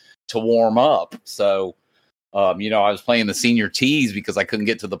to warm up. So I was playing the senior tees because I couldn't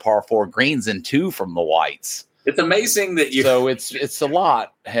get to the par 4 greens and 2 from the whites. It's amazing that you. So it's a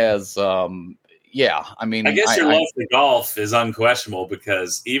lot. Has I mean, I guess your love for golf is unquestionable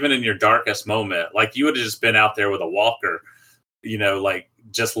because even in your darkest moment, like you would have just been out there with a walker, like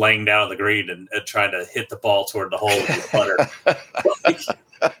just laying down on the green and trying to hit the ball toward the hole with your putter.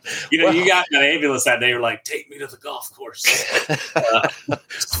 You got an ambulance that day. You're like, take me to the golf course.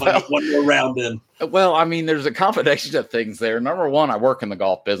 One more round in. Well, I mean, there's a combination of things there. Number one, I work in the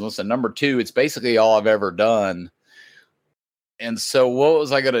golf business. And number two, it's basically all I've ever done. And so what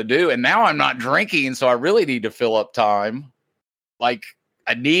was I going to do? And now I'm not drinking. So I really need to fill up time. Like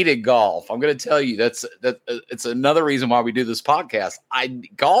I needed golf. I'm going to tell you it's another reason why we do this podcast.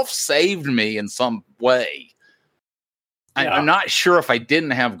 Golf saved me in some way. Yeah. I'm not sure if I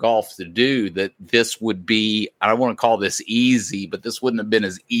didn't have golf to do that this would be, I don't want to call this easy, but this wouldn't have been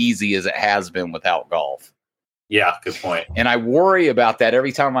as easy as it has been without golf. Yeah, good point. And I worry about that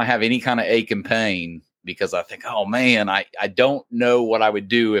every time I have any kind of ache and pain because I think, oh man, I don't know what I would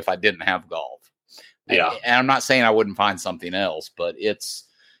do if I didn't have golf. Yeah. And I'm not saying I wouldn't find something else, but it's,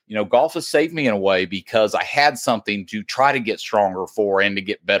 golf has saved me in a way because I had something to try to get stronger for and to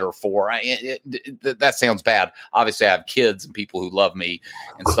get better for. That sounds bad. Obviously, I have kids and people who love me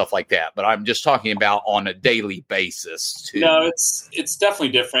and stuff like that. But I'm just talking about on a daily basis, too. No, it's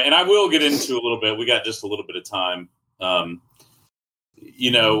definitely different. And I will get into a little bit. We got just a little bit of time.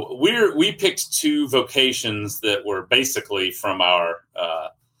 We picked 2 vocations that were basically from our,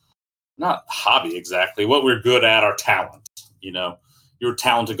 not hobby exactly, what we're good at, our talent, You're a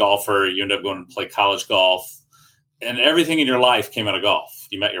talented golfer. You end up going to play college golf, and everything in your life came out of golf.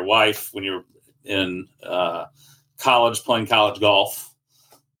 You met your wife when you were in college playing college golf.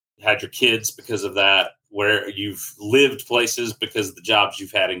 You had your kids because of that, where you've lived places because of the jobs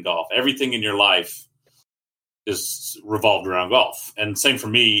you've had in golf. Everything in your life is revolved around golf. And same for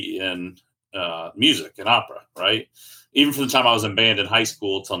me in music and opera, right? Even from the time I was in band in high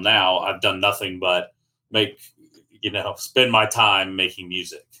school till now, I've done nothing but spend my time making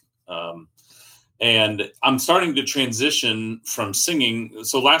music. And I'm starting to transition from singing.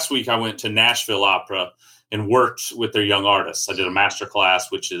 So last week I went to Nashville Opera and worked with their young artists. I did a master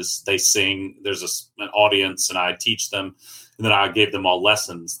class, which is they sing, there's an audience and I teach them. And then I gave them all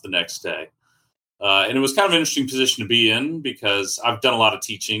lessons the next day. And it was kind of an interesting position to be in because I've done a lot of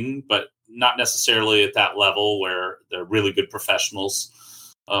teaching, but not necessarily at that level where they're really good professionals.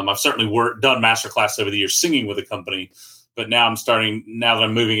 I've certainly done masterclass over the years singing with a company, but now that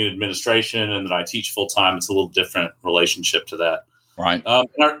I'm moving in administration and that I teach full time, it's a little different relationship to that. Right.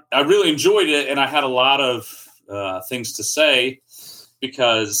 I really enjoyed it. And I had a lot of things to say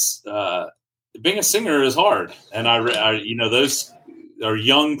because being a singer is hard. And those are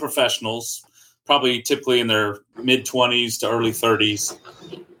young professionals, probably typically in their mid 20s to early 30s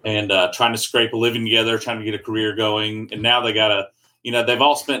and trying to scrape a living together, trying to get a career going. And now they got to, they've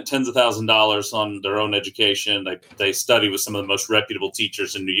all spent tens of thousands of dollars on their own education. They study with some of the most reputable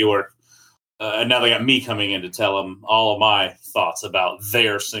teachers in New York. And now they got me coming in to tell them all of my thoughts about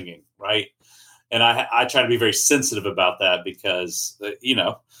their singing, right? And I try to be very sensitive about that because,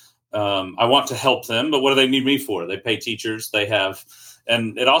 I want to help them. But what do they need me for? They pay teachers. They have –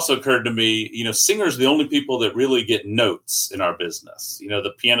 and it also occurred to me, singers are the only people that really get notes in our business.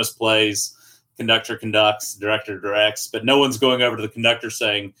 The pianist plays – conductor conducts, director directs, but no one's going over to the conductor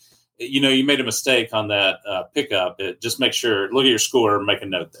saying, you made a mistake on that pickup. Just make sure, look at your score and make a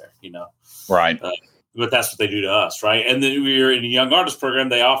note there, Right. But that's what they do to us, right? And then we're in a young artist program.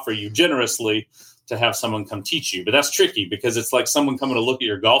 They offer you generously to have someone come teach you. But that's tricky because it's like someone coming to look at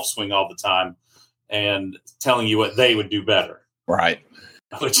your golf swing all the time and telling you what they would do better. Right.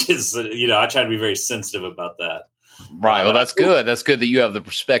 Which is, I try to be very sensitive about that. Right. Well, that's good. That's good that you have the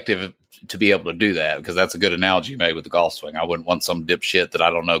perspective to be able to do that because that's a good analogy you made with the golf swing. I wouldn't want some dipshit that I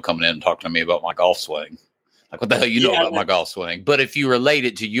don't know coming in and talking to me about my golf swing. Like, what the hell you know about my golf swing? But if you relate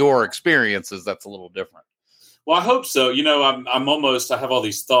it to your experiences, that's a little different. Well, I hope so. I have all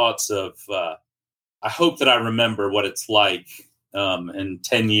these thoughts of, I hope that I remember what it's like in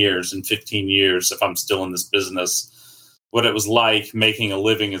 10 years and 15 years, if I'm still in this business, what it was like making a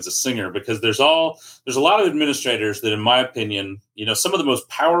living as a singer, because there's a lot of administrators that, in my opinion, some of the most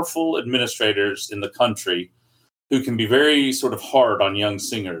powerful administrators in the country who can be very sort of hard on young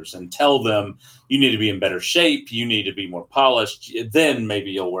singers and tell them, you need to be in better shape. You need to be more polished. Then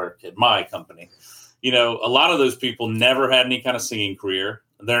maybe you'll work at my company. A lot of those people never had any kind of singing career.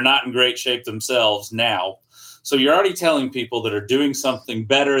 They're not in great shape themselves now. So you're already telling people that are doing something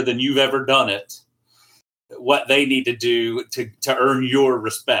better than you've ever done it, what they need to do to earn your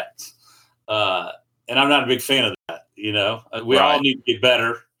respect. And and I'm not a big fan of that. We Right. all need to get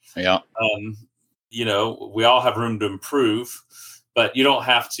better. Yeah. We all have room to improve, but you don't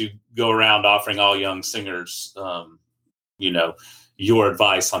have to go around offering all young singers, your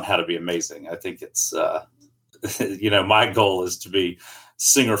advice on how to be amazing. I think it's, my goal is to be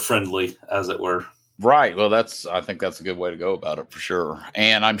singer friendly, as it were. Right. Well, I think that's a good way to go about it for sure.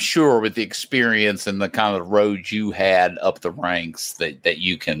 And I'm sure with the experience and the kind of road you had up the ranks that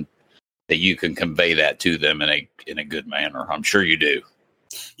you can convey that to them in a good manner. I'm sure you do.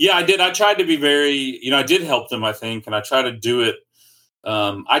 Yeah, I did. I tried to be very, I did help them, I think, and I try to do it.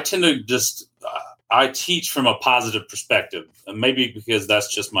 I tend to just, I teach from a positive perspective, maybe because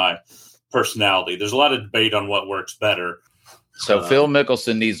that's just my personality. There's a lot of debate on what works better. So Phil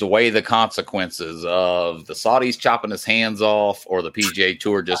Mickelson needs to weigh the consequences of the Saudis chopping his hands off or the PGA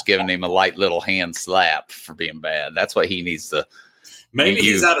Tour just giving him a light little hand slap for being bad. That's what he needs to. Maybe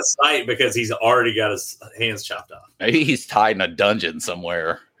he's out of sight because he's already got his hands chopped off. Maybe he's tied in a dungeon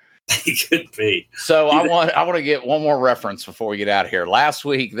somewhere. He could be. So I want to get one more reference before we get out of here. Last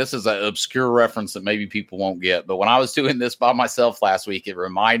week, this is an obscure reference that maybe people won't get, but when I was doing this by myself last week, it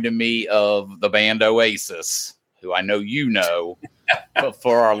reminded me of the band Oasis, who I know you know. But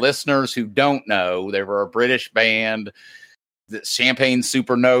for our listeners who don't know, they were a British band, the Champagne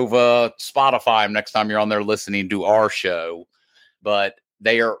Supernova. Spotify them next time you're on there listening to our show. But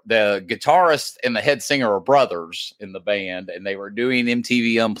the guitarist and the head singer are brothers in the band, and they were doing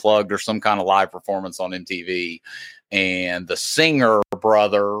MTV Unplugged or some kind of live performance on MTV. And the singer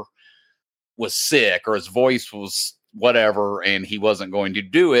brother was sick, or his voice was whatever, and he wasn't going to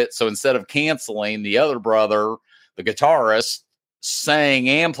do it. So instead of canceling, the other brother, the guitarist, sang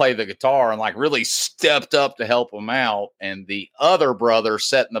and played the guitar and really stepped up to help him out. And the other brother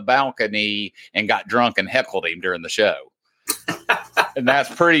sat in the balcony and got drunk and heckled him during the show. And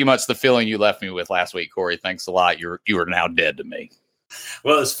that's pretty much the feeling you left me with last week, Corey. Thanks a lot. You are now dead to me.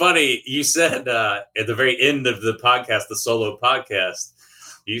 Well, it's funny. You said at the very end of the podcast, the solo podcast,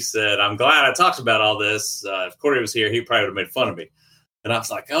 you said, I'm glad I talked about all this. If Corey was here, he probably would have made fun of me. And I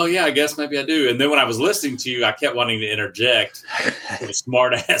was like, oh, yeah, I guess maybe I do. And then when I was listening to you, I kept wanting to interject with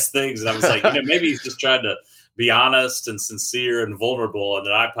smart ass things. And I was like, maybe he's just trying to be honest and sincere and vulnerable. And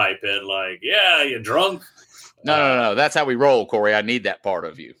then I pipe in yeah, you drunk. No. That's how we roll, Corey. I need that part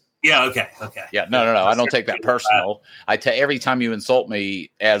of you. Yeah. Okay. Yeah. No. I don't take that personal. Every time you insult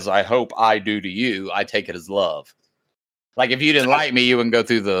me, as I hope I do to you, I take it as love. Like if you didn't like me, you wouldn't go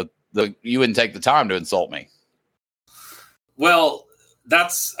through you wouldn't take the time to insult me. Well,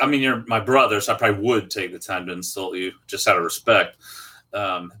 you're my brother, so I probably would take the time to insult you just out of respect.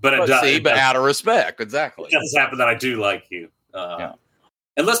 But out of respect, exactly. It does happen that I do like you. Yeah.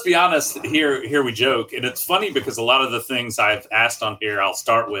 And let's be honest, here we joke. And it's funny because a lot of the things I've asked on here, I'll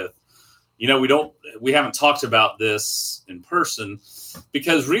start with, we haven't talked about this in person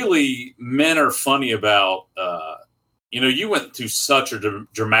because really men are funny about, you went through such a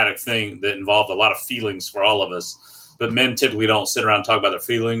dramatic thing that involved a lot of feelings for all of us, but men typically don't sit around and talk about their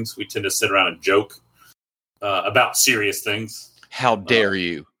feelings. We tend to sit around and joke about serious things. How dare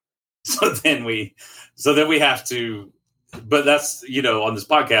you? So then we have to, but that's, on this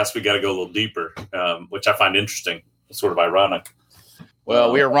podcast, we got to go a little deeper, which I find interesting. It's sort of ironic.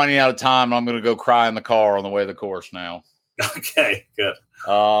 Well, we are running out of time. I'm going to go cry in the car on the way to the course now. Okay, good.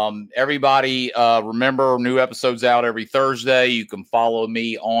 Everybody, remember, new episodes out every Thursday. You can follow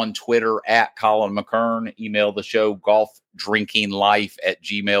me on Twitter at Colin McKern. Email the show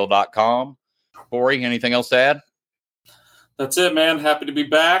golfdrinkinglife@gmail.com. Corey, anything else to add? That's it, man. Happy to be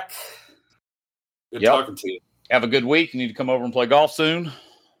back. Good talking to you. Have a good week. You need to come over and play golf soon.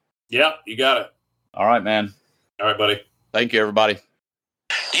 Yep, you got it. All right, man. All right, buddy. Thank you, everybody.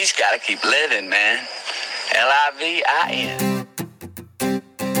 You just got to keep living, man. LIVIN.